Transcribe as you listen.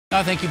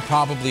I think you'd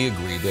probably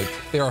agree that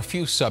there are a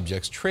few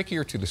subjects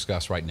trickier to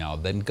discuss right now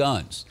than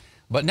guns.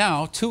 But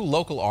now, two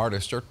local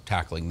artists are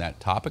tackling that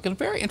topic in a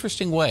very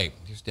interesting way.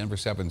 Here's Denver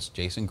 7's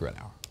Jason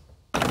Grenauer.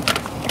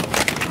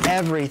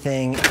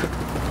 Everything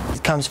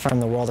comes from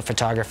the world of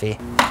photography.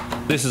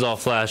 This is all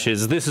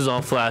flashes, this is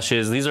all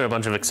flashes, these are a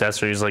bunch of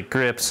accessories like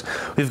grips.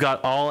 We've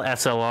got all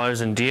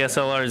SLRs and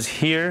DSLRs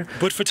here.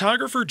 But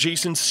photographer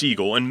Jason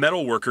Siegel and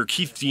metalworker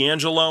Keith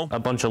D'Angelo, A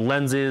bunch of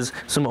lenses,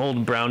 some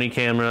old Brownie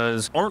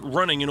cameras. aren't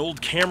running an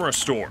old camera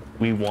store.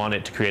 We want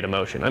it to create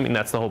emotion. I mean,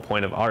 that's the whole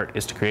point of art,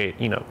 is to create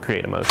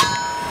emotion.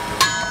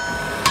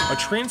 A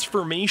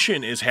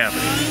transformation is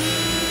happening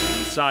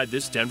inside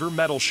this Denver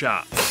metal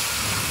shop.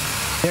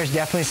 There's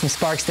definitely some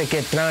sparks that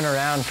get thrown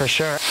around for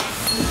sure.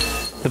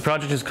 The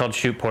project is called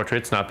Shoot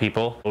Portraits, Not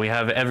People. We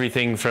have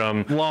everything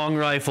from long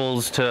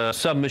rifles to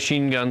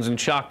submachine guns and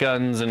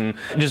shotguns and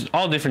just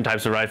all different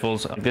types of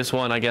rifles. This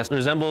one, I guess,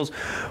 resembles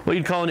what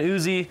you'd call an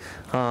Uzi.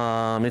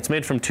 It's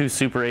made from two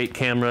Super 8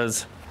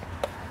 cameras.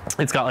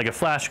 It's got like a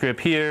flash grip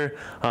here,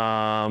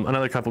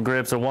 another couple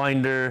grips, a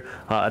winder,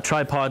 a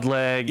tripod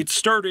leg. It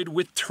started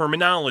with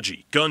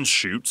terminology. Guns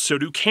shoot, so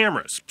do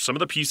cameras. Some of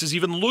the pieces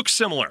even look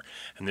similar,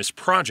 and this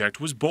project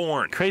was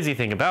born. Crazy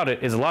thing about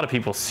it is a lot of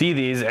people see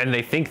these and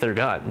they think they're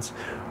guns,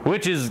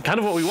 which is kind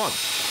of what we want.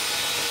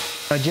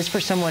 Just for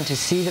someone to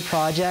see the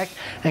project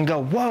and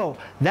go, whoa,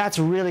 that's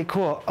really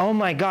cool. Oh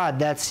my God,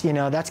 that's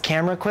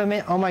camera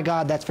equipment. Oh my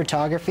God, that's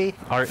photography.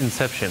 Art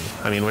inception.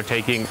 I mean, we're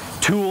taking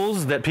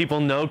tools that people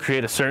know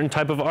create a certain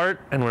type of art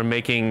and we're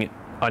making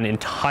an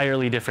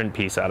entirely different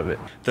piece out of it.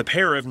 The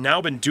pair have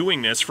now been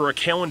doing this for a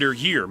calendar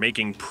year,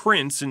 making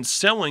prints and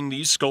selling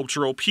these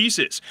sculptural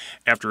pieces.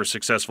 After a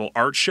successful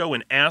art show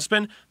in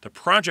Aspen, the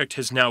project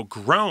has now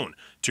grown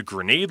to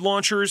grenade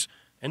launchers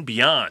and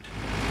beyond.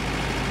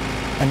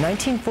 A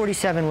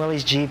 1947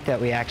 Willys Jeep that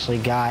we actually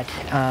got,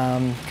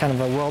 kind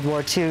of a World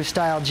War II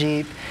style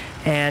Jeep,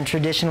 and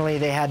traditionally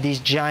they had these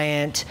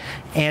giant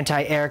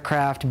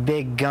anti-aircraft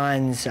big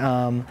guns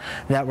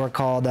that were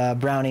called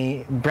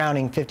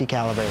Browning 50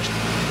 calibers.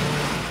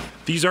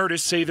 These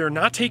artists say they're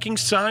not taking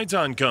sides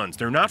on guns.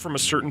 They're not from a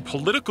certain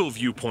political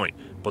viewpoint,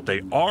 but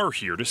they are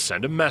here to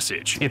send a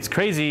message. It's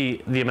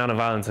crazy the amount of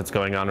violence that's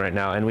going on right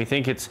now, and we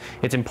think it's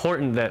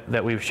important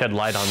that we shed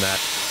light on that.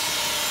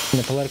 In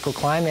the political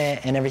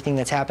climate and everything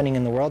that's happening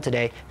in the world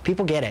today,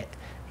 people get it,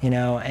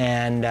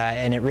 and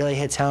it really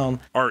hits home.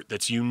 Art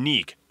that's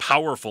unique,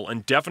 powerful,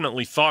 and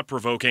definitely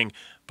thought-provoking,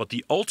 but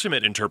the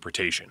ultimate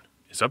interpretation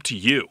is up to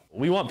you.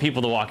 We want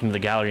people to walk into the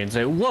gallery and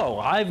say, whoa,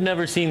 I've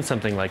never seen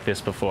something like this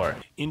before.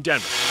 In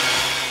Denver,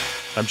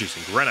 I'm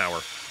Jason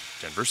Grenauer,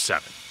 Denver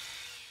 7.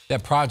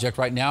 That project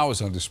right now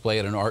is on display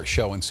at an art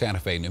show in Santa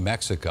Fe, New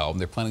Mexico.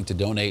 They're planning to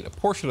donate a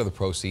portion of the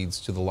proceeds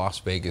to the Las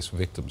Vegas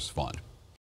Victims Fund.